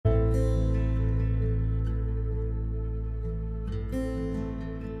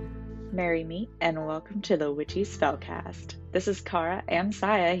Merry me, and welcome to the Witchy Spellcast. This is Kara and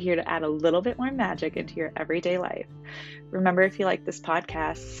Saya here to add a little bit more magic into your everyday life. Remember, if you like this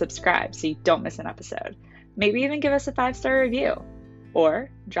podcast, subscribe so you don't miss an episode. Maybe even give us a 5-star review. Or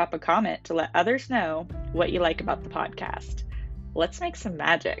drop a comment to let others know what you like about the podcast. Let's make some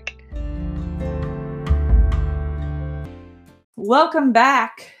magic. Welcome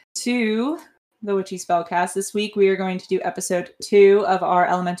back to the Witchy Spellcast. This week we are going to do episode 2 of our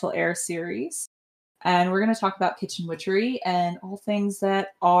Elemental Air series. And we're going to talk about kitchen witchery and all things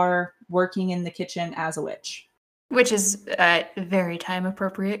that are working in the kitchen as a witch. Which is very time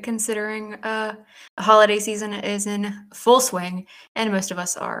appropriate considering the holiday season is in full swing and most of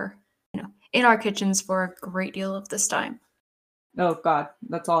us are, in our kitchens for a great deal of this time. Oh God,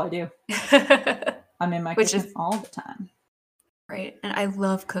 that's all I do. I'm in my kitchen all the time. Right, and I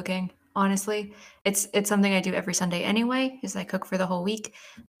love cooking. Honestly, it's something I do every Sunday anyway, is I cook for the whole week.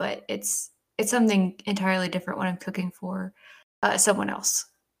 But it's something entirely different when I'm cooking for someone else,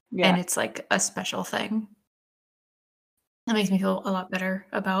 and it's like a special thing. That makes me feel a lot better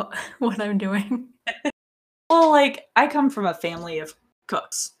about what I'm doing. Well, like, I come from a family of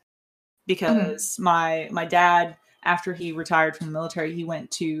cooks because my dad, after he retired from the military, he went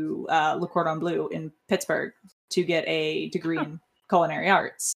to Le Cordon Bleu in Pittsburgh to get a degree in culinary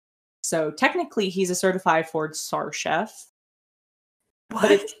arts. So technically, he's a certified 4-star chef.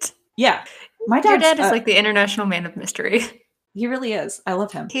 What? Yeah. Your dad is like the international man of mystery. He really is. I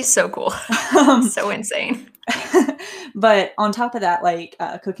love him. He's so cool. So insane. But on top of that, like,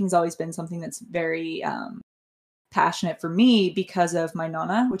 cooking's always been something that's very passionate for me because of my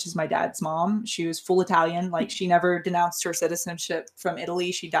nonna, which is my dad's mom. She was full Italian. Like, she never denounced her citizenship from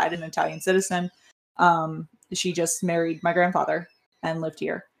Italy. She died an Italian citizen. She just married my grandfather and lived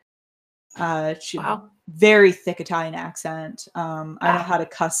here. She very thick Italian accent. I know how to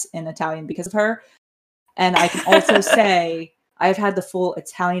cuss in Italian because of her. And I can also say I've had the full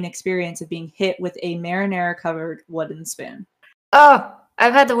Italian experience of being hit with a marinara covered wooden spoon. Oh,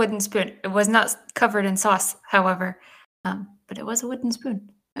 I've had the wooden spoon. It was not covered in sauce, however, but it was a wooden spoon.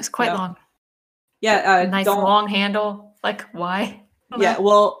 It was quite long. Yeah, nice long handle. Like, why? Yeah,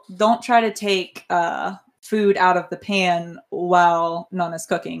 well, don't try to take food out of the pan while Nana's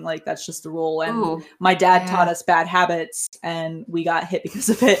cooking. Like, that's just the rule. And my dad taught us bad habits, and we got hit because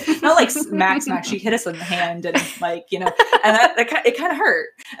of it. Not like smack. She hit us in the hand, and like, and it kind of hurt.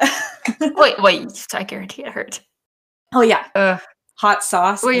 Wait! I guarantee it hurt. Oh yeah. Hot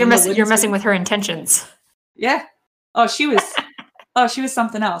sauce. Well, you're messing with her intentions. Yeah. Oh, she was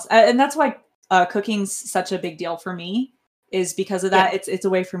something else, and that's why cooking's such a big deal for me. Is because of that. It's a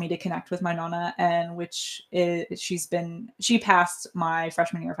way for me to connect with my nonna, and she passed my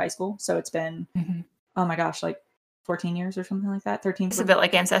freshman year of high school, so it's been oh my gosh, like 14 years or something like that. 13. It's a bit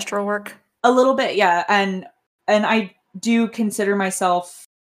like ancestral work. A little bit, yeah. And I do consider myself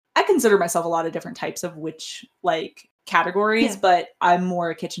a lot of different types of witch like categories, but I'm more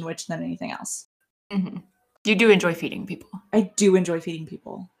a kitchen witch than anything else. Mm-hmm. You do enjoy feeding people. I do enjoy feeding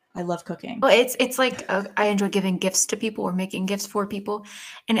people. I love cooking. Well, it's like I enjoy giving gifts to people or making gifts for people.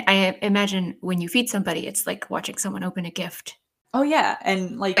 And I imagine when you feed somebody, it's like watching someone open a gift. Oh, yeah.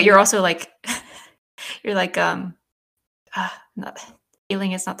 And like, but you're also like, not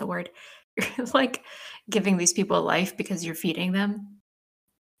healing is not the word. You're like giving these people life because you're feeding them.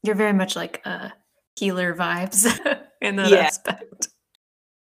 You're very much like healer vibes in that aspect.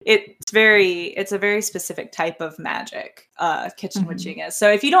 It's a very specific type of magic, kitchen witching is.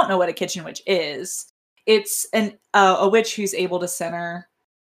 So if you don't know what a kitchen witch is, it's a witch who's able to center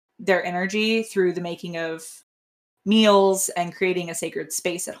their energy through the making of meals and creating a sacred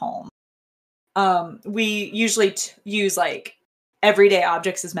space at home. We usually use like everyday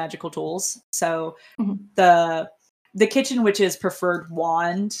objects as magical tools. So the kitchen witch's preferred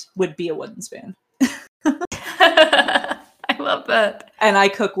wand would be a wooden spoon. I love that. And I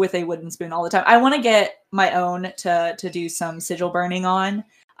cook with a wooden spoon all the time. I want to get my own to do some sigil burning on.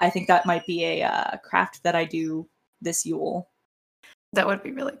 I think that might be a craft that I do this Yule. That would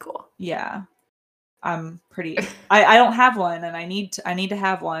be really cool. Yeah. I'm pretty... I don't have one, and I need to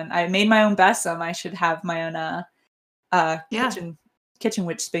have one. I made my own besom. I should have my own kitchen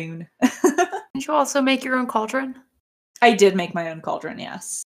witch spoon. Did you also make your own cauldron? I did make my own cauldron,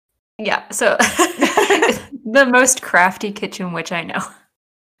 yes. Yeah, so the most crafty kitchen witch I know.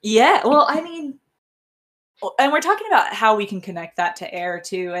 Yeah, well, I mean, and we're talking about how we can connect that to air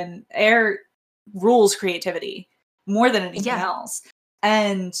too, and air rules creativity more than anything else.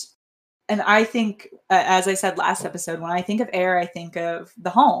 And I think, as I said last episode, when I think of air, I think of the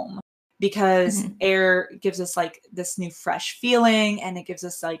home, because air gives us like this new fresh feeling, and it gives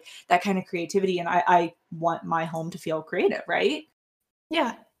us like that kind of creativity. And I want my home to feel creative, right?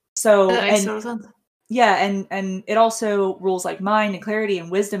 Yeah. So, That makes and total sense. yeah, and it also rules like mind and clarity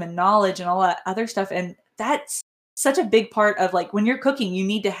and wisdom and knowledge and all that other stuff. And that's such a big part of like when you're cooking, you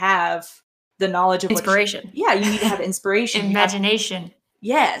need to have the knowledge of Inspiration. Yeah, you need to have inspiration. Imagination.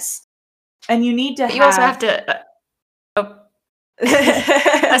 Yes. And you need to But you also have to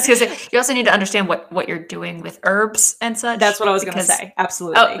I was gonna say, you also need to understand what you're doing with herbs and such. That's what I was gonna say.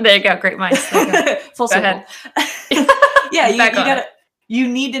 Absolutely. Oh, there you go. Great minds. Full circle. Yeah, you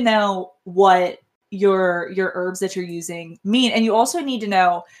need to know what your herbs that you're using mean. And you also need to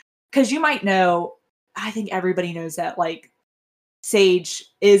know, because you might know, I think everybody knows that like sage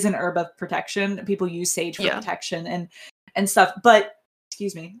is an herb of protection. People use sage for protection and stuff. But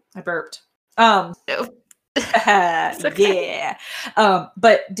excuse me, I burped. Yeah.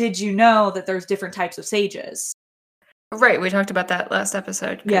 But did you know that there's different types of sages? Right. We talked about that last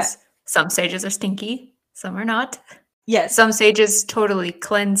episode. Yeah. Some sages are stinky, some are not. Yes. Some sages totally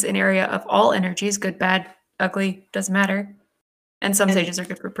cleanse an area of all energies, good, bad, ugly, doesn't matter. And some sages are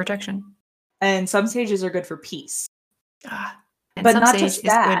good for protection. And some sages are good for peace. And but some not sage just is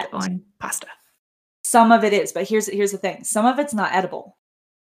that. good on pasta. Some of it is, but here's the thing. Some of it's not edible.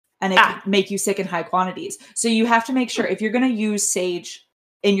 And it can make you sick in high quantities. So you have to make sure, if you're going to use sage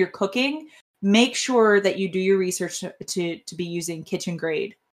in your cooking, make sure that you do your research to be using kitchen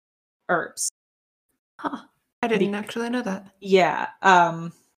grade herbs. Huh. I didn't actually know that. Yeah. I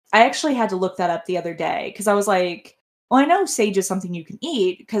actually had to look that up the other day because I was like, well, I know sage is something you can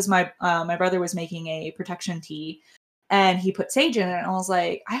eat because my brother was making a protection tea and he put sage in it. And I was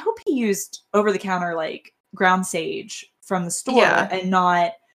like, I hope he used over-the-counter like ground sage from the store and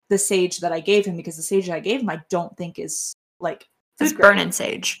not the sage that I gave him, because the sage that I gave him I don't think is like it's burning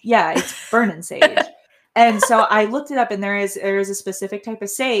sage. Yeah, it's burning sage. And so I looked it up, and there is a specific type of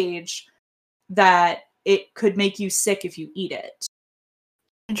sage that it could make you sick if you eat it.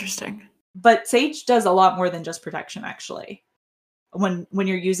 Interesting. But sage does a lot more than just protection, actually. When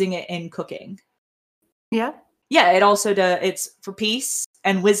you're using it in cooking. Yeah. Yeah, it also does. It's for peace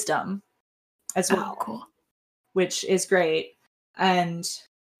and wisdom as well. Oh, cool. Which is great. And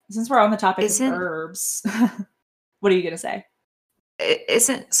since we're on the topic of herbs, what are you going to say?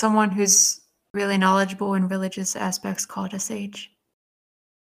 Isn't someone who's really knowledgeable in religious aspects called a sage?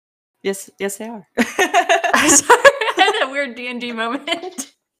 Yes, they are. I'm sorry, I had that weird D&D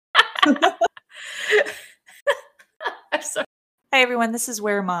moment. I'm sorry. Hi everyone, this is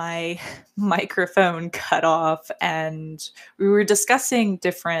where my microphone cut off, and we were discussing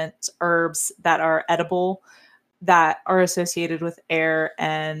different herbs that are edible that are associated with air,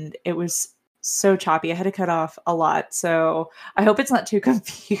 and it was so choppy. I had to cut off a lot, so I hope it's not too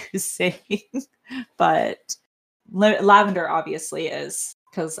confusing. But lavender obviously is,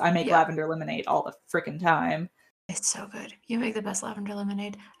 because I make lavender lemonade all the freaking time. It's so good. You make the best lavender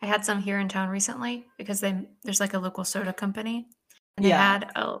lemonade. I had some here in town recently because there's like a local soda company, and they had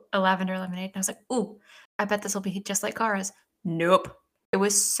a lavender lemonade, and I was like, ooh, I bet this will be just like Cara's. Nope. It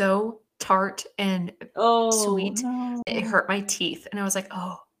was so tart and sweet. No. It hurt my teeth, and I was like,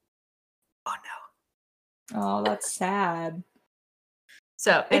 oh no. Oh, that's sad.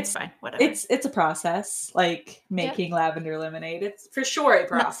 So it's fine. Whatever. It's a process, like making lavender lemonade. It's for sure a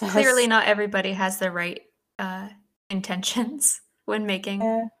process. Clearly, not everybody has the right intentions when making,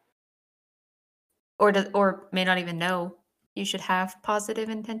 or may not even know you should have positive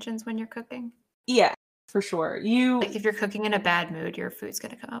intentions when you're cooking. Yeah, for sure. Like if you're cooking in a bad mood, your food's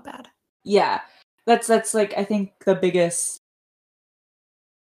gonna come out bad. Yeah, that's like I think the biggest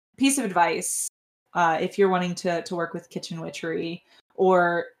piece of advice if you're wanting to work with kitchen witchery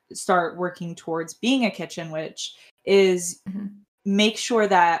or start working towards being a kitchen witch is make sure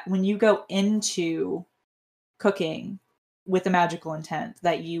that when you go into cooking with a magical intent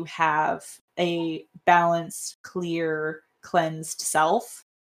that you have a balanced, clear, cleansed self.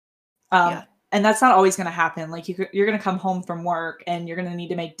 And that's not always going to happen. Like you're going to come home from work and you're going to need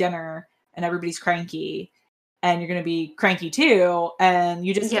to make dinner and everybody's cranky and you're going to be cranky too. And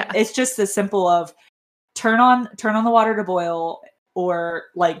you just, it's just as simple of turn on the water to boil, or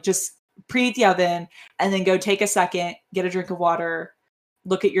like just preheat the oven and then go take a second, get a drink of water,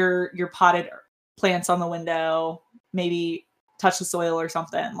 look at your potted plants on the window, maybe touch the soil or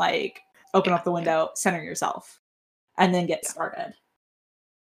something, like open up the window, center yourself, and then get started.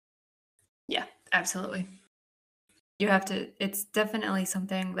 Yeah, absolutely. You have to, it's definitely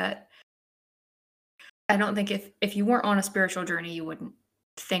something that I don't think if you weren't on a spiritual journey, you wouldn't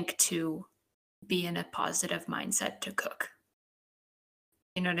think to be in a positive mindset to cook.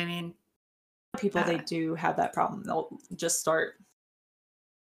 You know what I mean? People, they do have that problem. They'll just start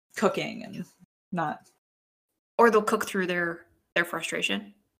cooking and not, or they'll cook through their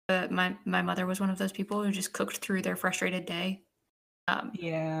frustration. My mother was one of those people who just cooked through their frustrated day.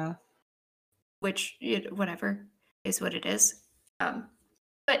 Yeah. Which whatever is what it is.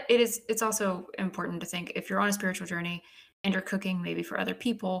 But it's also important to think, if you're on a spiritual journey and you're cooking maybe for other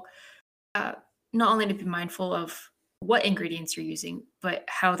people, not only to be mindful of what ingredients you're using, but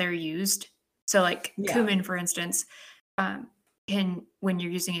how they're used. So like cumin, for instance, when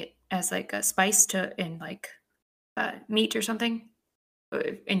you're using it as like a spice in like meat or something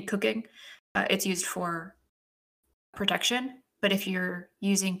in cooking, it's used for protection. But if you're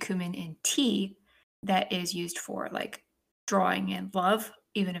using cumin in tea, that is used for like drawing in love,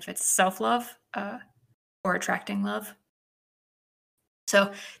 even if it's self-love or attracting love.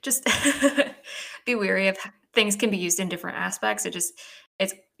 So just be wary of things can be used in different aspects. It's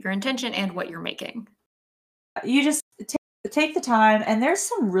your intention and what you're making. You just take the time, and there's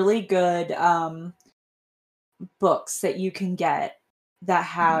some really good books that you can get that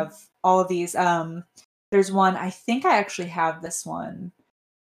have all of these. There's one, I think I actually have this one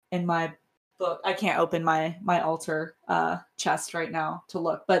in my book. I can't open my altar chest right now to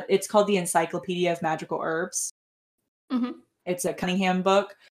look, but it's called the Encyclopedia of Magical Herbs. Mm-hmm. It's a Cunningham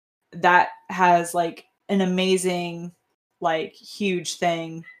book that has like an amazing, like huge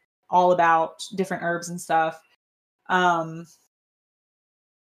thing all about different herbs and stuff. Because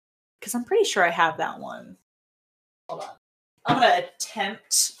I'm pretty sure I have that one. Hold on. I'm gonna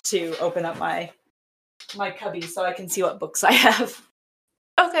attempt to open up my cubby so I can see what books I have.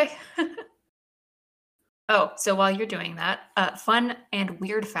 Okay. Oh, so while you're doing that, fun and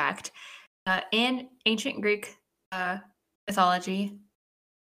weird fact: in ancient Greek mythology,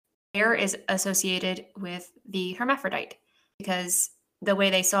 air is associated with the hermaphrodite, because the way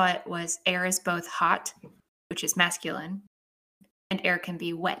they saw it was air is both hot, which is masculine, and air can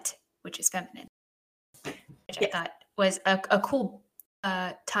be wet, which is feminine. Which I thought was a cool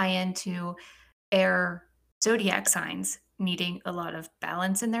tie-in to air zodiac signs needing a lot of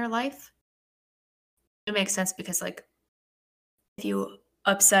balance in their life. It makes sense because, like, if you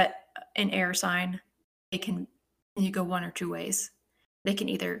upset an air sign, you go one or two ways. They can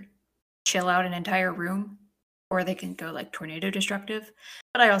either chill out an entire room, or they can go like tornado destructive.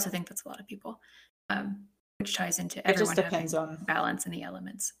 But I also think that's a lot of people, which ties into everyone having on balance in the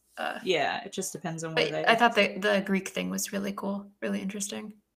elements. It just depends on where I thought the Greek thing was really cool, really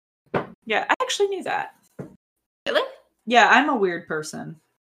interesting. Yeah, I actually knew that. Really? Yeah, I'm a weird person.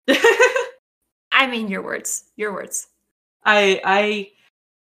 I mean, your words. I'm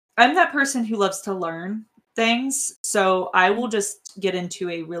that person who loves to learn things, so I will just get into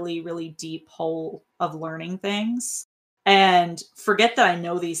a really, really deep hole of learning things and forget that I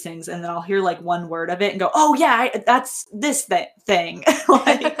know these things, and then I'll hear like one word of it and go, "Oh yeah, that's this thing."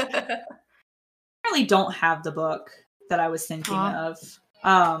 Like, I really don't have the book that I was thinking of.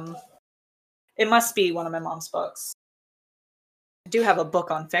 It must be one of my mom's books. I do have a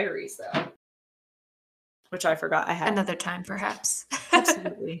book on fairies though, which I forgot I had. Another time, perhaps.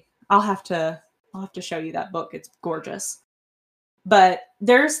 Absolutely. I'll have to show you that book. It's gorgeous. But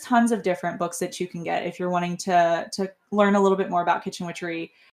there's tons of different books that you can get if you're wanting to learn a little bit more about kitchen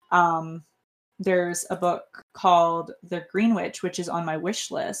witchery. There's a book called The Green Witch, which is on my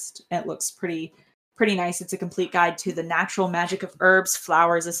wish list. It looks pretty nice. It's a complete guide to the natural magic of herbs,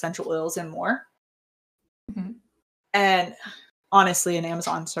 flowers, essential oils, and more. Mm-hmm. And honestly, in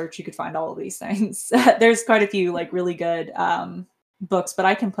Amazon search, you could find all of these things. There's quite a few like really good books, but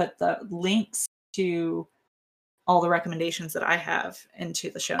I can put the links to all the recommendations that I have into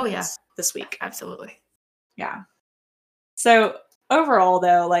the show notes this week. Absolutely. Yeah. So overall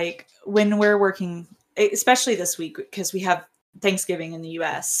though, like when we're working, especially this week, because we have Thanksgiving in the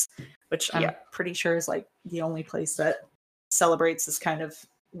US, which I'm pretty sure is like the only place that celebrates this kind of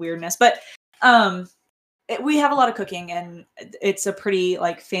weirdness. But we have a lot of cooking, and it's a pretty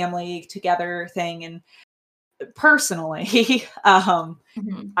like family together thing. And personally, I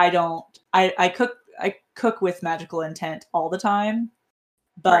cook with magical intent all the time,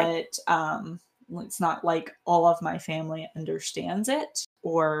 but it's not like all of my family understands it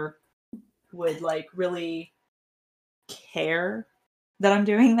or would like really care that I'm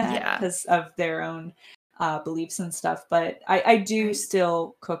doing that because of their own beliefs and stuff. But I do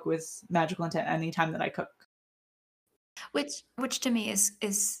still cook with magical intent anytime that I cook. Which to me is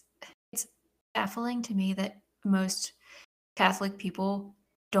it's baffling to me that most Catholic people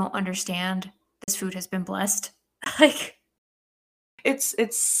don't understand this food has been blessed. Like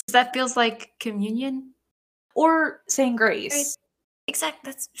it's that feels like communion or saying grace.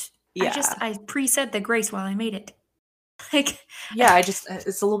 Exactly. Yeah. I pre-said the grace while I made it. Like, Yeah,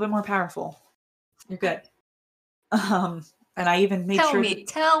 it's a little bit more powerful. You're good. And I even made sure that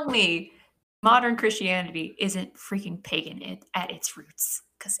tell me, modern Christianity isn't freaking pagan at its roots,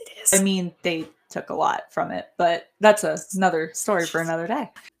 because it I is. mean, they took a lot from it, but that's another story for another day.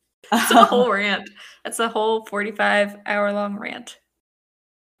 It's a whole rant. That's a whole 45-hour-long rant.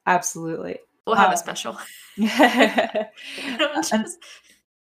 Absolutely. We'll have a special.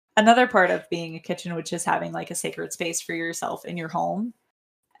 Another part of being a kitchen witch is having like a sacred space for yourself in your home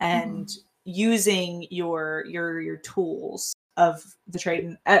and using your tools of the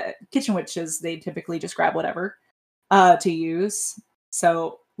trade. And kitchen witches, they typically just grab whatever to use.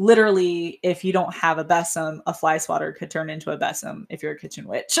 So literally, if you don't have a besom, a fly swatter could turn into a besom if you're a kitchen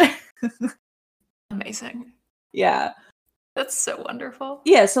witch. Amazing. Yeah. That's so wonderful.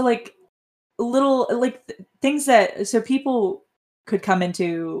 Yeah, so like little things that so people could come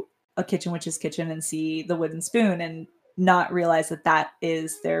into a kitchen witch's kitchen and see the wooden spoon and not realize that that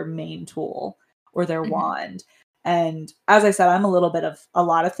is their main tool or their wand. And as I said, I'm a little bit of a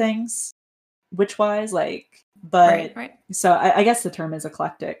lot of things witch wise, like, but right. So I guess the term is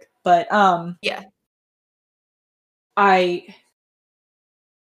eclectic, but yeah, I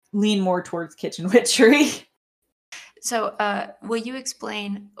lean more towards kitchen witchery. So will you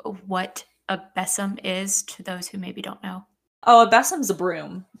explain what a besom is to those who maybe don't know? Oh, a besom's a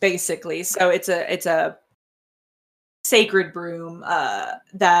broom, basically. So it's a sacred broom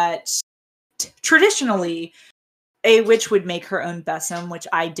that traditionally a witch would make her own besom, which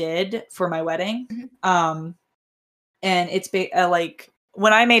I did for my wedding. And it's like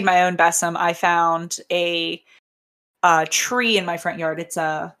when I made my own besom, I found a tree in my front yard. It's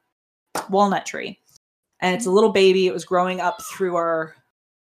a walnut tree, and it's a little baby. It was growing up through our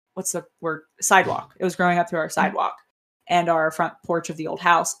sidewalk. It was growing up through our sidewalk and our front porch of the old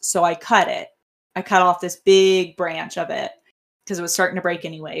house. So I cut it. I cut off this big branch of it because it was starting to break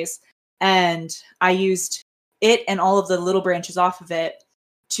anyways. And I used it and all of the little branches off of it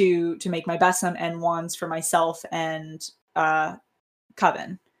to make my besom and wands for myself and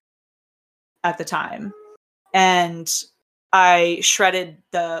Coven at the time. And I shredded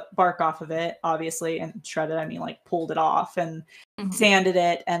the bark off of it, obviously, and shredded, I mean like pulled it off and sanded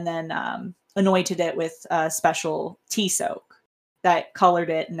it and then anointed it with a special tea soak that colored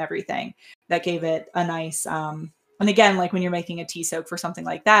it and everything. That gave it a nice and again, like when you're making a tea soak for something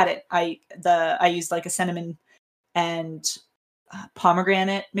like that, I used like a cinnamon and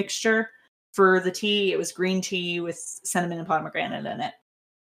pomegranate mixture for the tea. It was green tea with cinnamon and pomegranate in it.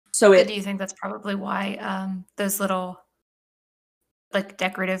 So do you think that's probably why those little like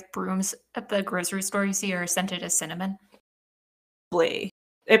decorative brooms at the grocery store you see are scented as cinnamon?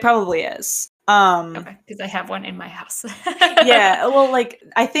 It probably is. Okay, because I have one in my house. Yeah, well, like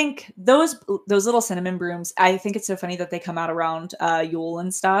I think those little cinnamon brooms. I think it's so funny that they come out around Yule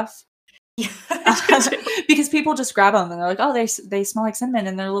and stuff. Yeah, because people just grab them and they're like, oh, they smell like cinnamon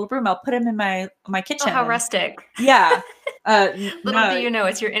in their little broom. I'll put them in my kitchen. Oh, how rustic! Yeah. Little do you know,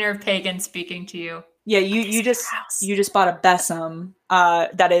 it's your inner pagan speaking to you. Yeah, you just bought a besom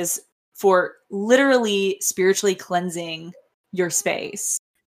that is for literally spiritually cleansing your space.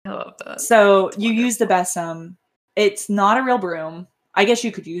 I love that. So it's wonderful. Use the besom. It's not a real broom. I guess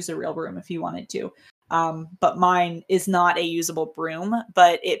you could use a real broom if you wanted to. But mine is not a usable broom,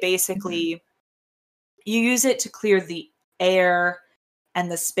 but it basically you use it to clear the air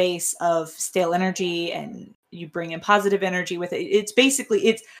and the space of stale energy, and you bring in positive energy with it. It's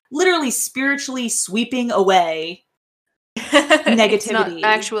literally spiritually sweeping away negativity. It's not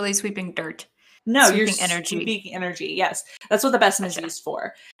actually sweeping dirt. No, you're sweeping energy. Yes, that's what the besom is used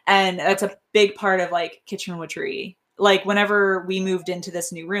for, and that's a big part of like kitchen witchery. Like whenever we moved into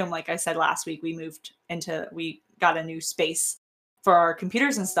this new room, like I said last week, we got a new space for our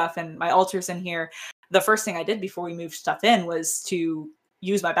computers and stuff, and my altar's in here. The first thing I did before we moved stuff in was to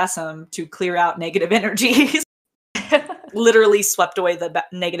use my besom to clear out negative energies. Literally swept away the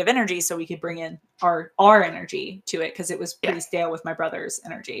negative energy so we could bring in our energy to it, because it was pretty stale with my brother's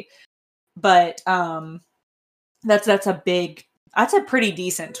energy. But that's a pretty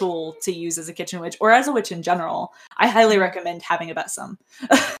decent tool to use as a kitchen witch or as a witch in general. I highly recommend having a besom.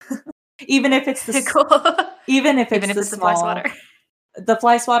 even if it's the fly swatter. The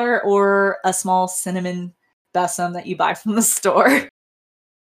fly swatter or a small cinnamon besom that you buy from the store.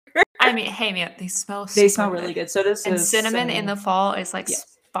 I mean, hey man, they smell really good. So this is cinnamon in the fall is like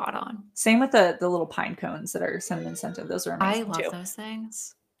spot on. Same with the little pine cones that are cinnamon scented. Those are amazing. I love those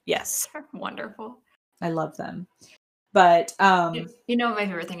things. Yes. They're wonderful. I love them. But you know what my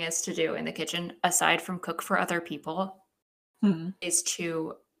favorite thing is to do in the kitchen, aside from cook for other people, is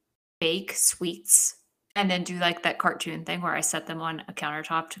to bake sweets and then do like that cartoon thing where I set them on a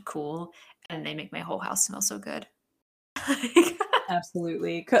countertop to cool and they make my whole house smell so good.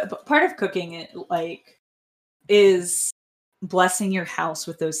 Absolutely. Part of cooking it like is blessing your house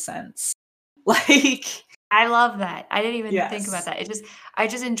with those scents. Like, I love that. I didn't even think about yes. that. I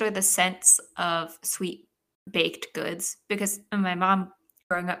just enjoy the sense of sweet baked goods because my mom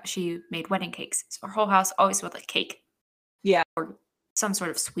growing up, she made wedding cakes. So her whole house always smelled like cake Yeah. or some sort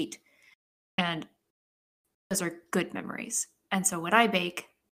of sweet. And those are good memories. And so when I bake,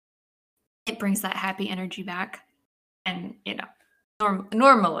 it brings that happy energy back. And,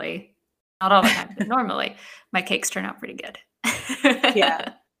 normally, not all the time, but normally, my cakes turn out pretty good.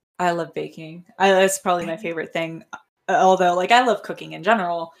 Yeah. I love baking. That's probably my favorite thing. Although, like, I love cooking in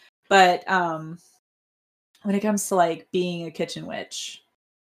general, but when it comes to like being a kitchen witch,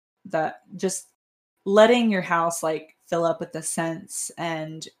 that just letting your house like fill up with the scents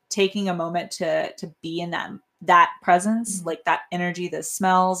and taking a moment to be in that presence, Mhm. like that energy, the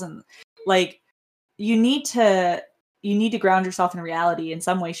smells, and like you need to ground yourself in reality in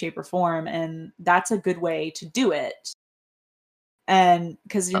some way, shape, or form, and that's a good way to do it. And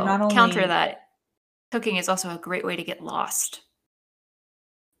because you're not So, counter only that, cooking is also a great way to get lost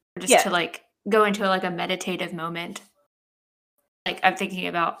or just to, yeah, like, go into, like, a meditative moment. Like, I'm thinking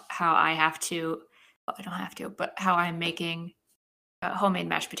about how I have to well, I don't have to, but how I'm making, homemade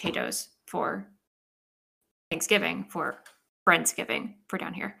mashed potatoes for Thanksgiving, for Friendsgiving for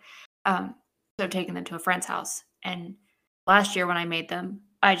down here. So taking them to a friend's house, and last year when I made them,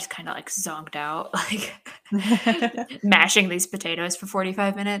 I just kinda, like, zonked out, like, mashing these potatoes for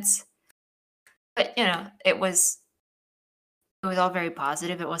 45 minutes. But, it was all very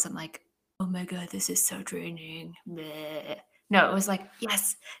positive. It wasn't like, "Oh my god, this is so draining." Bleh. No, it was like,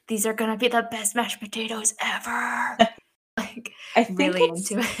 "Yes, these are gonna be the best mashed potatoes ever." Like, I think really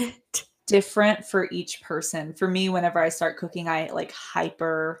it's into it. different for each person. For me, whenever I start cooking, I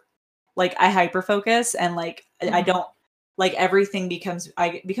hyper focus, and like I Mhm. don't like everything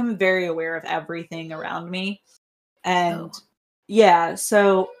I become very aware of everything around me. And Oh. yeah,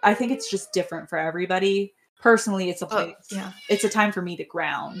 so I think it's just different for everybody. Personally, Oh, yeah. it's a time for me to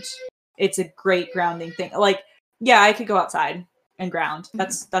ground. It's a great grounding thing. Like, yeah, I could go outside and ground.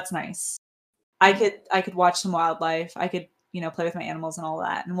 Mhm, That's nice. mhm. I could watch some wildlife. I could, play with my animals and all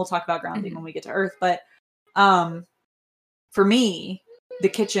that. And we'll talk about grounding when Mhm. we get to Earth. But um for me, the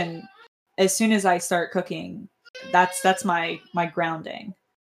kitchen, as soon as I start cooking, that's my grounding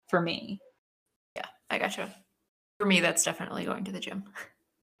for me. Yeah, I gotcha. For me, that's definitely going to the gym.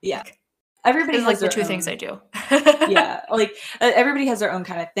 Yeah. Like, Everybody it's has like the their 2 things I own do. yeah, like everybody has their own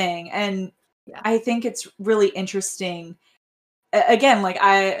kind of thing, and Yeah. I think it's really interesting. Again, like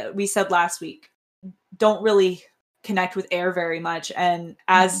I we said last week, don't really connect with air very much, and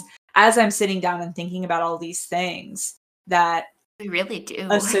Mhm. as I'm sitting down and thinking about all these things that We really do.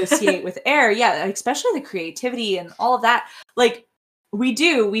 associate with air, yeah, especially the creativity and all of that, like we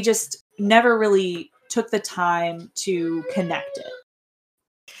just never really took the time to connect it.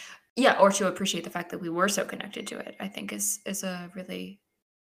 Yeah, or to appreciate the fact that we were so connected to it, I think is uh,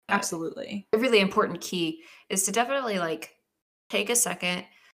 Absolutely. a really important key, is to definitely, like, take a second,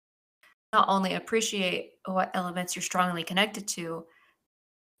 not only appreciate what elements you're strongly connected to,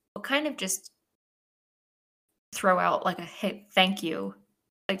 but kind of just throw out, like, a, "Hey, thank you,"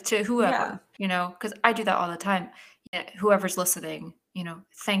 like, to Yeah, whoever, because I do that all the time. Yeah, whoever's listening,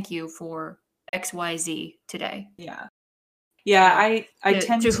 "Thank you for XYZ today." yeah, You yeah. know, I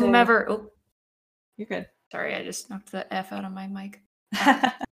tend to to whomever you're good. sorry, I just knocked the F out of my mic.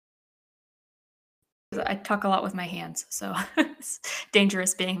 'Cause I talk a lot with my hands, so it's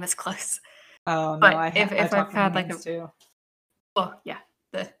dangerous being this close. Oh, no, But I if I've talk with my had, like, hands too. well, yeah,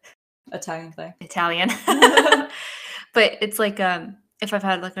 the Italian thing. Italian. But it's like, if I've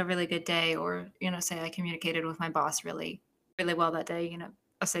had, like, a really good day or, say I communicated with my boss really, really well that day,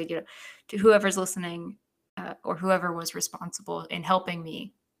 I'll say, to whoever's listening, or whoever was responsible in helping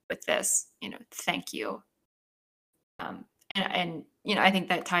me with this, thank you. Um, and I think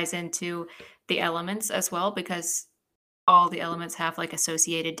that ties into the elements as well because all the elements have, like,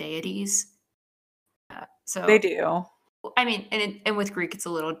 associated deities. They So, do. I mean, and with Greek, it's a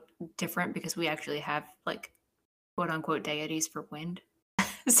little different because we actually have, like, quote unquote deities for wind.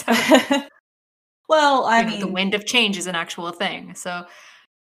 So, Well, I the mean, wind of change is an actual thing. So,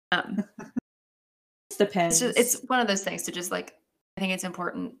 um, it it's depends. one of those things to just, like, I think it's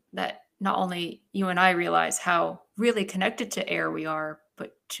important that not only you and I realize how really connected to air we are,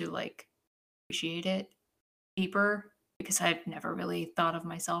 but to, like, appreciate it deeper because I've never really thought of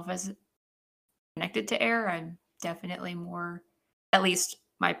myself as connected to air. I'm definitely more, at least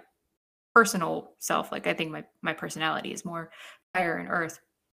my personal self. Like I think my personality is more fire and earth.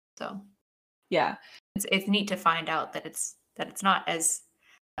 So Yeah. it's neat to find out that it's not as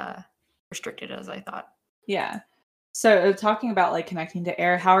restricted as I thought. Yeah. So talking about like connecting to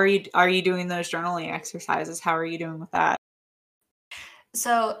air, how are you doing those journaling exercises? How are you doing with that?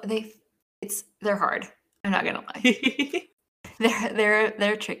 So they're hard. I'm not gonna lie.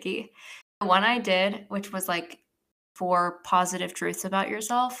 They're tricky. The one I did, which was like 4 positive truths about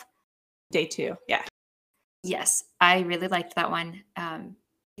yourself. Day 2. Yeah. Yes, I really liked that one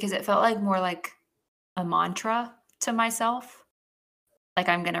because it felt like more like a mantra to myself. Like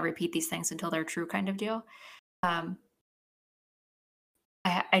I'm gonna repeat these things until they're true, kind of deal. Um,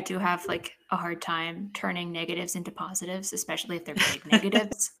 I do have like a hard time turning negatives into positives, especially if they're big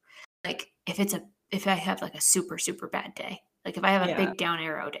negatives. Like if I have like a super super bad day, like if I have a Yeah. big down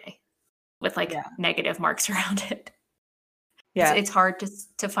arrow day with like Yeah. negative marks around it. Yeah. It's hard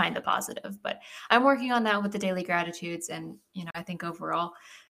to find the positive, but I'm working on that with the daily gratitudes, and I think overall,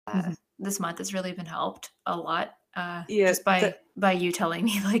 Mhm. this month has really been helped a lot, Yeah. just by you telling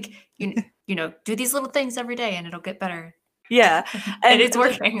me like do these little things every day and it'll get better. Yeah. And And it's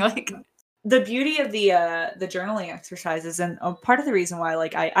working. Like the beauty of the journaling exercises, and part of the reason why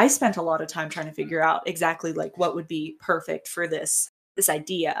like I spent a lot of time trying to figure out exactly like what would be perfect for this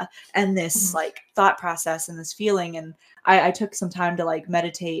idea and this Mhm. like thought process and this feeling, and I took some time to like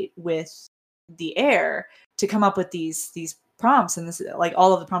meditate with the air to come up with these prompts, and this like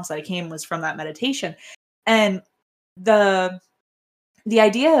all of the prompts that I came was from that meditation. And the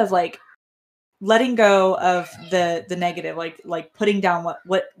idea of like letting go of the negative, like putting down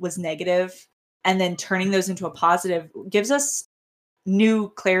what was negative and then turning those into a positive gives us new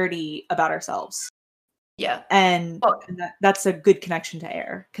clarity about ourselves. yeah. And, Oh, that's a good connection to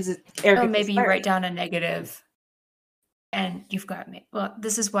air, because air gives us maybe you write clarity. down a negative, and you've got me. Well,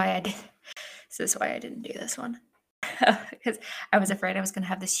 this is why I did. This is why I didn't do this one. Because I was afraid I was going to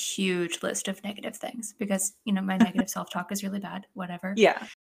have this huge list of negative things because, my negative self-talk is really bad, whatever. Yeah.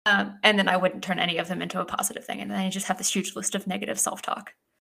 And then I wouldn't turn any of them into a positive thing. And then I just have this huge list of negative self-talk.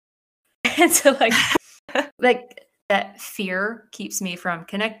 And so like that fear keeps me from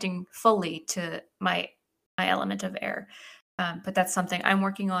connecting fully to my element of air. But that's something I'm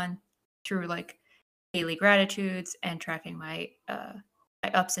working on through like daily gratitudes and tracking my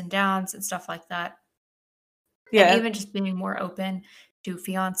ups and downs and stuff like that. And Yeah. even just being more open to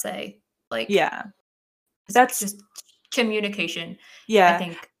fiance, like Yeah. That's just communication, I yeah.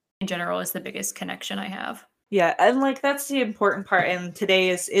 think in general is the biggest connection I have. Yeah, and like that's the important part. And today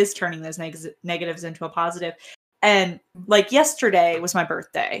is turning those negatives into a positive. And like yesterday was my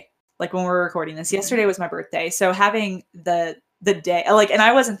birthday. Like when we're recording this, yesterday was my birthday. So having the day, like, and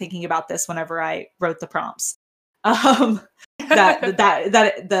I wasn't thinking about this whenever I wrote the prompts. That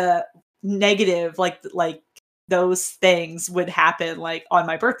the negative, like those things would happen like on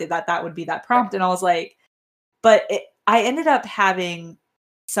my birthday. That would be that prompt, and I was like, but I ended up having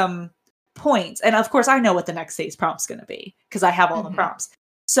some points. And of course, I know what the next day's prompt's going to be because I have all the Mhm. prompts.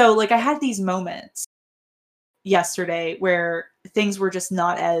 So, like, I had these moments yesterday where things were just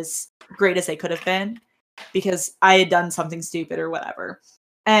not as great as they could have been because I had done something stupid or whatever.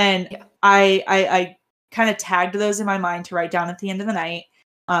 And Yeah. I kind of tagged those in my mind to write down at the end of the night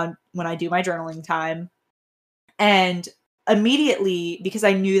when I do my journaling time. And immediately, because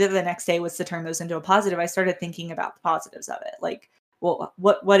I knew that the next day was to turn those into a positive, I started thinking about the positives of it. Like, well,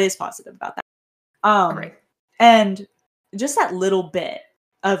 what is positive about that? Right. And just that little bit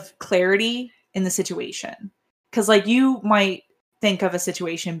of clarity in the situation. Because like you might think of a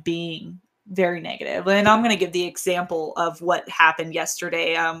situation being very negative. And I'm going to give the example of what happened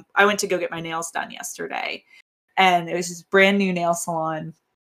yesterday. I went to go get my nails done yesterday, and it was this brand new nail salon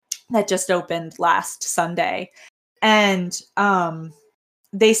that just opened last Sunday. And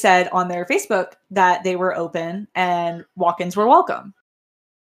they said on their Facebook that they were open and walk-ins were welcome.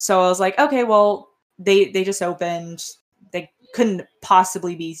 So I was like, okay, well, they just opened. They couldn't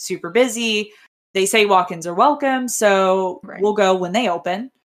possibly be super busy. They say walk-ins are welcome, so Right. we'll go when they open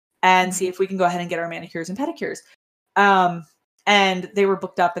and Mhm. see if we can go ahead and get our manicures and pedicures. And they were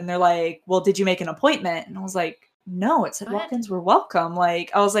booked up, and they're like, well, did you make an appointment? And I was like, no, it said What? walk-ins were welcome.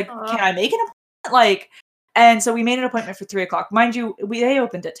 Like, I was like, Aw. can I make an appointment? Like, and so we made an appointment for 3:00. Mind you, they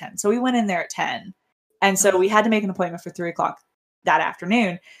opened at 10. So we went in there at 10. And so we had to make an appointment for 3:00 that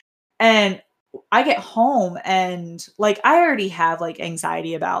afternoon. And I get home and like I already have like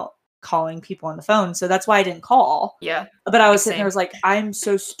anxiety about calling people on the phone. So that's why I didn't call. Yeah. But I was Like, sitting there, I same. was like, I'm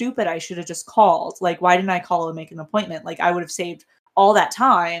so stupid. I should have just called. Like, why didn't I call and make an appointment? Like, I would have saved all that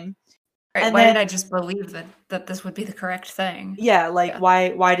time Right. And Why did then I just believe that this would be the correct thing? yeah, like Yeah.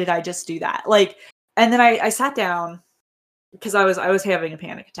 why did I just do that? Like, and then I sat down because I was having a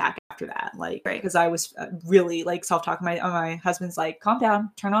panic attack after that, like Right. because I was really like self-talking. My husband's like, calm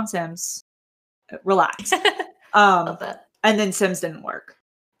down, turn on Sims, relax. Love that. And then Sims didn't work.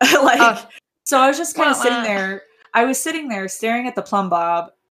 Like, Oh, so I was just kind of wah, sitting wah. there. I was sitting there staring at the plumb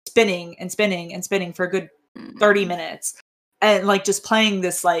bob, spinning and spinning and spinning for a good 30 minutes, and like just playing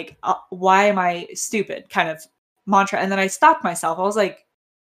this like, why am I stupid kind of mantra. And then I stopped myself. I was like,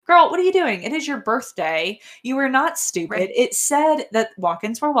 girl, what are you doing? It is your birthday. You were not stupid. Right. It said that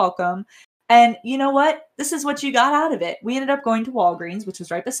walk-ins were welcome. And you know what? This is what you got out of it. We ended up going to Walgreens, which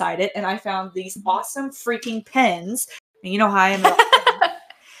was right beside it, and I found these awesome freaking pens. And you know how I am about pens.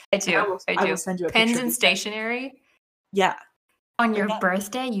 I do. I will send you a Pens picture of and these pens. stationery. Yeah. On your Yeah.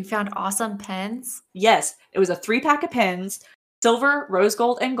 birthday, you found awesome pens? Yes. It was a 3-pack of pens, silver, rose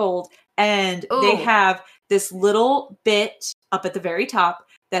gold, and gold. And they Ooh. have this little bit up at the very top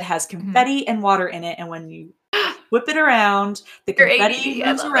that has confetti and water in it. And when you whip it around, the You're confetti 80. I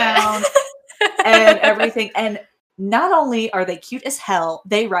moves love around it. and everything. And not only are they cute as hell,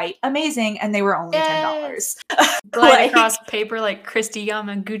 they write amazing, and they were only Yes. $10. Glide Like, across paper like Christy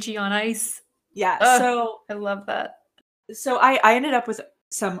Yamaguchi on ice. yeah. Ugh, I love that. So I ended up with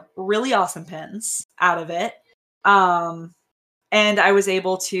some really awesome pins out of it. And I was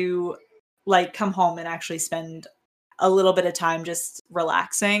able to like come home and actually spend a little bit of time just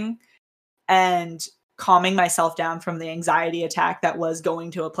relaxing and calming myself down from the anxiety attack that was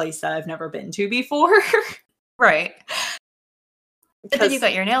going to a place that I've never been to before. Right. But then you Because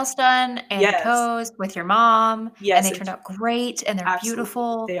got your nails done and your yes, toes with your mom, and yes, they turned out great, and they're absolutely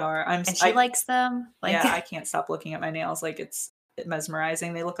beautiful, they are. and she likes them. Like, Yeah, I can't stop looking at my nails. Like it's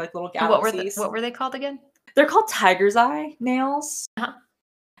mesmerizing. They look like little and galaxies. what were they called again? They're called tiger's eye nails.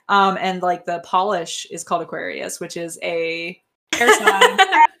 Uh-huh. And like the polish is called Aquarius, which is a air sign.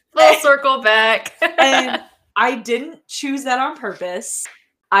 Full circle back. And I didn't choose that on purpose.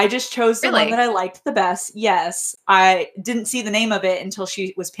 I just chose the one that I liked the best. Yes, I didn't see the name of it until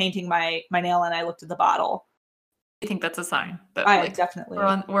she was painting my nail, and I looked at the bottle. I think that's a sign that I definitely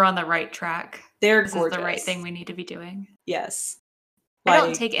we're on the right track. They're This gorgeous. is the right thing we need to be doing. Yes. I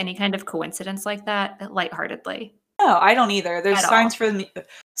don't take any kind of coincidence like that lightheartedly. No, I don't either. There's At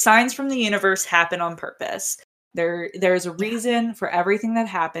signs from the universe happen on purpose. There's a reason for everything that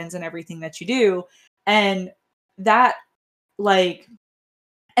happens and everything that you do. And that like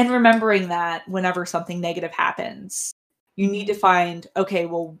and remembering that whenever something negative happens, you need to find, okay,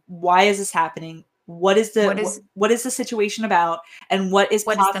 well, why is this happening? What is the situation about? And what is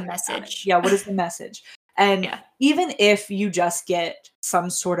the message? Yeah, what is the message? And even if you just get some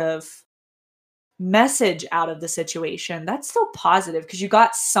sort of message out of the situation, that's still positive because you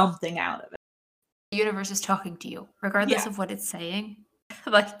got something out of it. The universe is talking to you, regardless of what it's saying.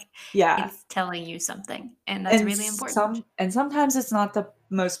 Like, it's telling you something, and that's really important. And sometimes it's not the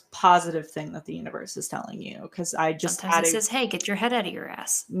most positive thing that the universe is telling you, because sometimes it says, "Hey, get your head out of your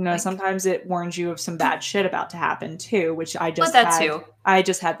ass." No, sometimes it warns you of some bad shit about to happen too, which I just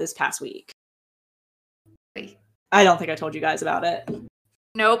had this past week. Wait. I don't think I told you guys about it.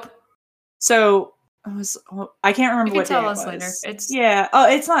 Nope. So I can't remember what day it was. Later.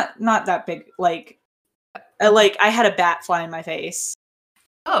 It's not that big. Like I had a bat fly in my face.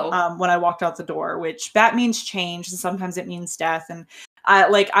 Oh. When I walked out the door, which bat means change, and sometimes it means death. And I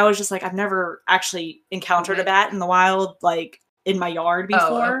was just like, I've never actually encountered a bat in the wild, like in my yard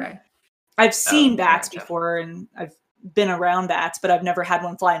before. Oh, okay. I've seen bats before, and I've been around bats, but I've never had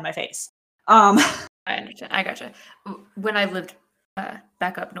one fly in my face. I understand. I gotcha. When I lived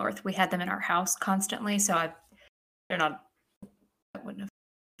back up north, we had them in our house constantly, so that wouldn't have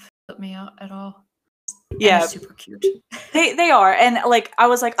put me out at all. Yeah, and super cute. They are, and like I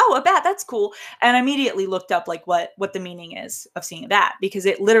was like, oh, a bat, that's cool, and I immediately looked up like what the meaning is of seeing a bat, because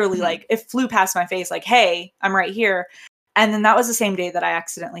it literally like it flew past my face, like, hey, I'm right here. And then that was the same day that I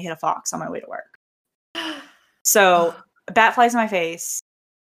accidentally hit a fox on my way to work. So a bat flies in my face.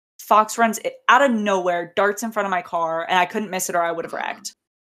 Fox runs out of nowhere, darts in front of my car, and I couldn't miss it or I would have wrecked.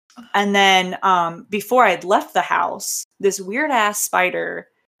 And then before I'd left the house, this weird ass spider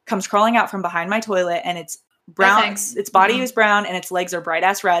comes crawling out from behind my toilet, and it's brown. Its body is brown and its legs are bright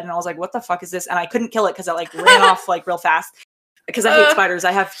ass red. And I was like, what the fuck is this? And I couldn't kill it because it like ran off like real fast, because I hate spiders.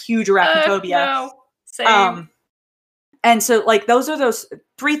 I have huge arachnophobia. No. Same. And so like those are those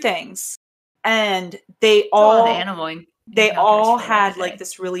three things. And they all had like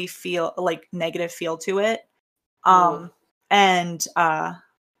this really negative feel to it. And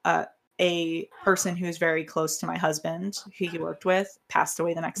a person who's very close to my husband, who he worked with, passed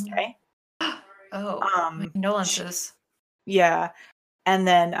away the next day. Oh, my Um, condolences. yeah. And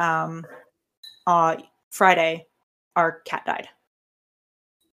then Friday, our cat died.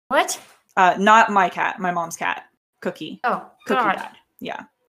 What? Not my cat, my mom's cat, Cookie. Oh, Cookie God. died. Yeah.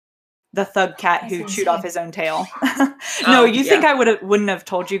 The thug cat That's who chewed off insane. his own tail. No, Oh, you think yeah. I wouldn't have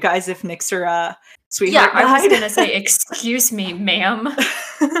told you guys if Nixer Yeah, sweetheart I was died? gonna say, excuse me, ma'am.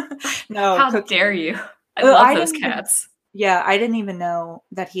 No, How Cookie. dare you? I love I those didn't even. cats. Yeah, I didn't even know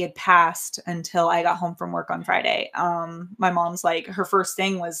that he had passed until I got home from work on Friday. My mom's like, her first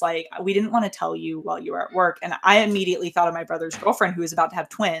thing was like, we didn't want to tell you while you were at work. And I immediately thought of my brother's girlfriend who was about to have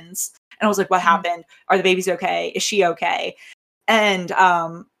twins. And I was like, what Mhm. happened? Are the babies okay? Is she okay? And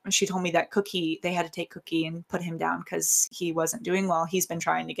she told me that they had to take Cookie and put him down because he wasn't doing well. He's been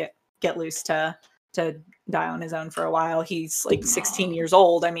trying to get loose to die on his own for a while. He's like 16 Aw. years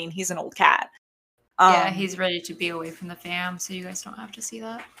old. I mean, he's an old cat. Yeah, he's ready to be away from the fam, so you guys don't have to see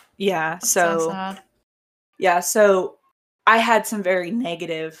that. Yeah, That's so so sad. yeah, so I had some very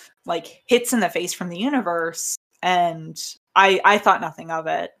negative like hits in the face from the universe, and I thought nothing of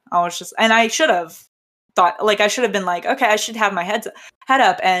it. I was just, and I should have thought, like, I should have been like, okay, I should have my head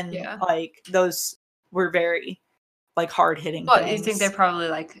up, and Yeah. like those were very like hard hitting Well, you think they're things. probably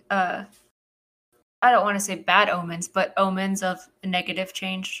like, I don't want to say bad omens, but omens of a negative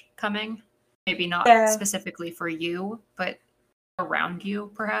change coming. Maybe not Yeah, specifically for you, but around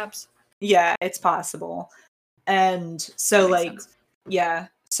you, perhaps. yeah, it's possible. And That so makes like, sense. yeah,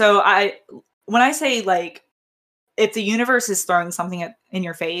 so when I say like, if the universe is throwing something in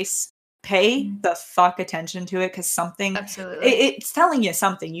your face, pay Mhm. the fuck attention to it, because something Absolutely. it's telling you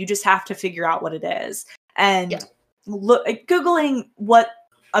something. You just have to figure out what it is. Yeah. And look, googling what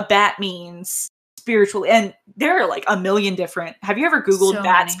a bat means spiritually, and there are like a million different. Have you ever googled So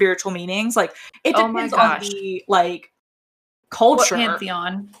bat many. spiritual meanings? Like, it Oh my depends on gosh. the like What culture.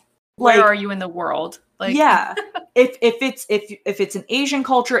 pantheon? Where Like, are you in the world? Like, yeah. If it's an Asian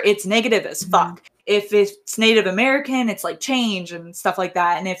culture, it's negative as Mhm. fuck. If it's Native American, it's like change and stuff like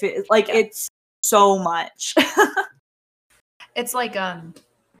that. And if it like, Yeah. it's so much. It's like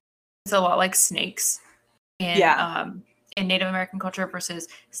it's a lot like snakes Yeah. in Native American culture versus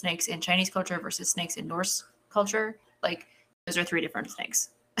snakes in Chinese culture versus snakes in Norse culture. Like, those are three different snakes.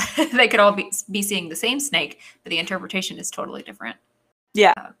 They could all be seeing the same snake, but the interpretation is totally different.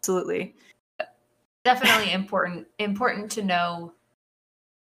 Yeah, absolutely. Definitely important to know,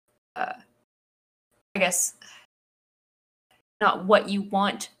 I guess, not what you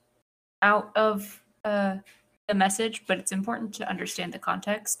want out of the message, but it's important to understand the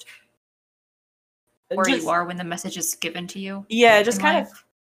context where you Just, are when the message is given to you yeah, in just kind of life.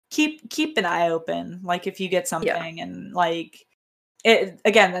 keep an eye open. Like, if you get Yeah. something, and like, it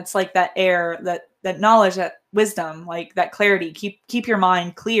again, that's like that air, that knowledge, that wisdom, like that clarity. Keep your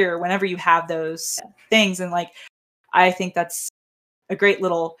mind clear whenever you have those things. And like, I think that's a great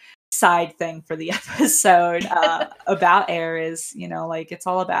little side thing for the episode about air is, like, it's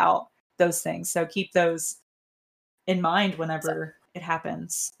all about those things. So keep those in mind whenever it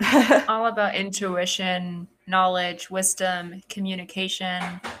happens. All about intuition, knowledge, wisdom,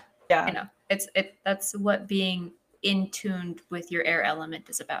 communication. Yeah. That's what being in tuned with your air element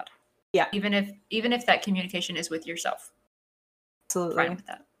is about. Yeah. Even if that communication is with yourself. Absolutely. Fine with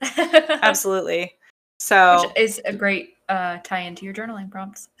that. Absolutely. So, which is a great tie into your journaling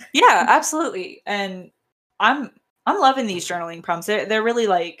prompts. yeah, absolutely. And I'm loving these journaling prompts. They're really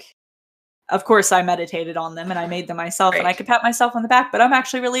like, of course I meditated on them and I made them myself, and I Right. could pat myself on the back, but I'm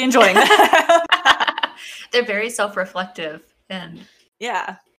actually really enjoying them. They're very self-reflective, and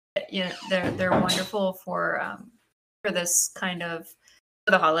Yeah. they're wonderful for this kind of,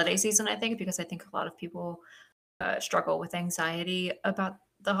 for the holiday season, I think, because I think a lot of people struggle with anxiety about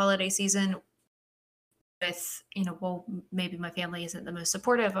the holiday season with, well, maybe my family isn't the most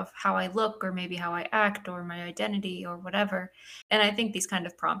supportive of how I look, or maybe how I act, or my identity, or whatever. And I think these kind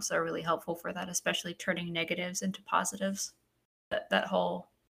of prompts are really helpful for that, especially turning negatives into positives. That whole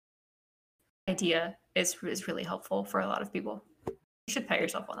idea is really helpful for a lot of people. You should pat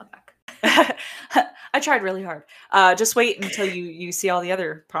yourself on the back. I tried really hard. Just wait until you see all the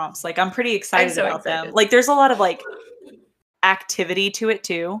other prompts. Like, I'm pretty I'm excited so about them. excited. Like, there's a lot of like activity to it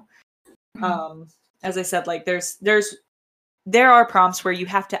too. Mhm. As I said, like, there are prompts where you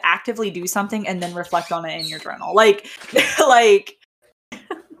have to actively do something and then reflect on it in your journal. Like, like,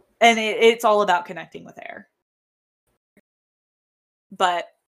 and it's all about connecting with air. But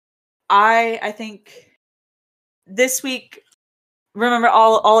I think this week, remember,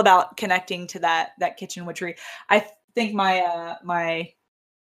 all about connecting to that kitchen witchery. I think my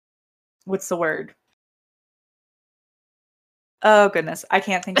what's the word? Oh goodness, I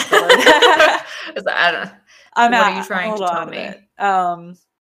can't think of the word. I don't know. What are you trying to tell me?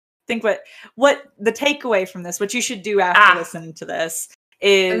 Think what the takeaway from this, what you should do after listening to this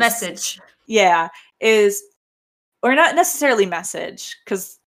is the message. Yeah, is, or not necessarily message,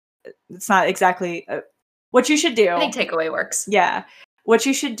 because it's not exactly what you should do. I think takeaway works. Yeah, what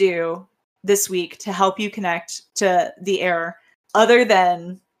you should do this week to help you connect to the air, other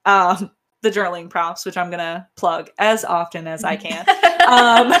than the journaling prompts, which I'm gonna plug as often as I can,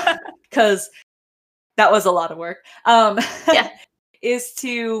 because that was a lot of work. Yeah. Is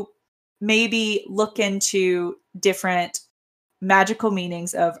to maybe look into different magical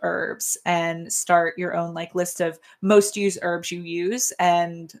meanings of herbs and start your own like list of most used herbs you use,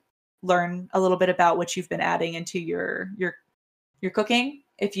 and learn a little bit about what you've been adding into your cooking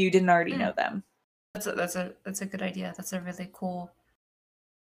if you didn't already know them. That's a good idea. That's a really cool.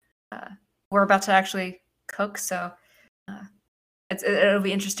 We're about to actually cook, so it'll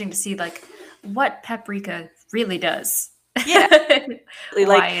be interesting to see like what paprika really does. Yeah,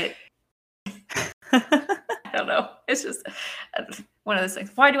 like I don't know. It's just one of those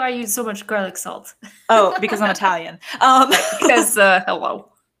things. Why do I use so much garlic salt? Oh, because I'm Italian. Because hello.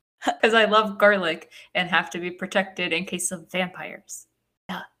 Because I love garlic and have to be protected in case of vampires.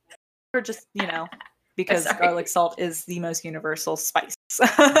 Yeah. Or just, because garlic salt is the most universal spice.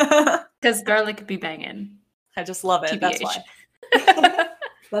 Because garlic be banging. I just love it. TBH. That's why.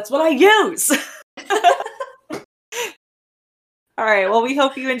 That's what I use. All right. Well, we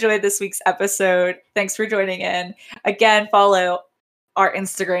hope you enjoyed this week's episode. Thanks for joining in. Again, follow our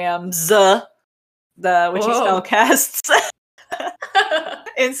Instagrams, the Witchy Spellcasts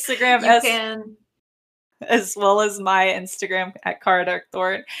Instagram, as well as my Instagram at Cara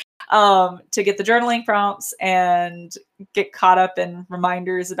Darkthorn, to get the journaling prompts and get caught up in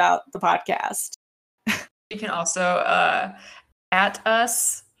reminders about the podcast. You can also at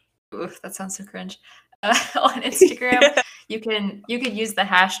us. Oof, that sounds so cringe. On Instagram, you can use the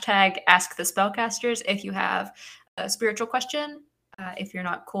hashtag #AskTheSpellcasters if you have a spiritual question. If you're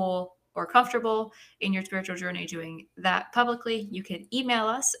not cool or comfortable in your spiritual journey doing that publicly, you can email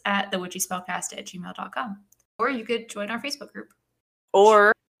us at thewitchyspellcast@gmail.com, or you could join our Facebook group.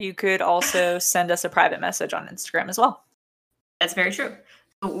 Or you could also send us a private message on Instagram as well. That's very true.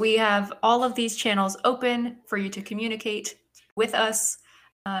 We have all of these channels open for you to communicate with us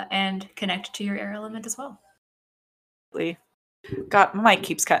and connect to your air element as well. God, my mic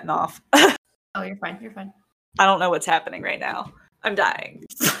keeps cutting off. Oh, you're fine. You're fine. I don't know what's happening right now. I'm dying.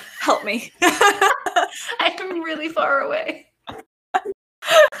 Help me. I'm really far away.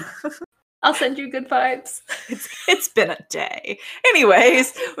 I'll send you good vibes. It's been a day.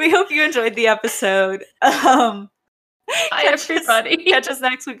 Anyways, we hope you enjoyed the episode. Bye, everybody. Catch us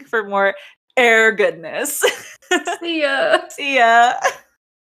next week for more air goodness. See ya. See ya.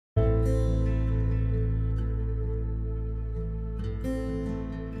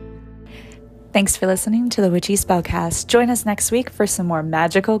 Thanks for listening to the Witchy Spellcast. Join us next week for some more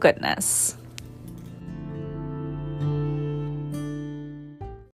magical goodness.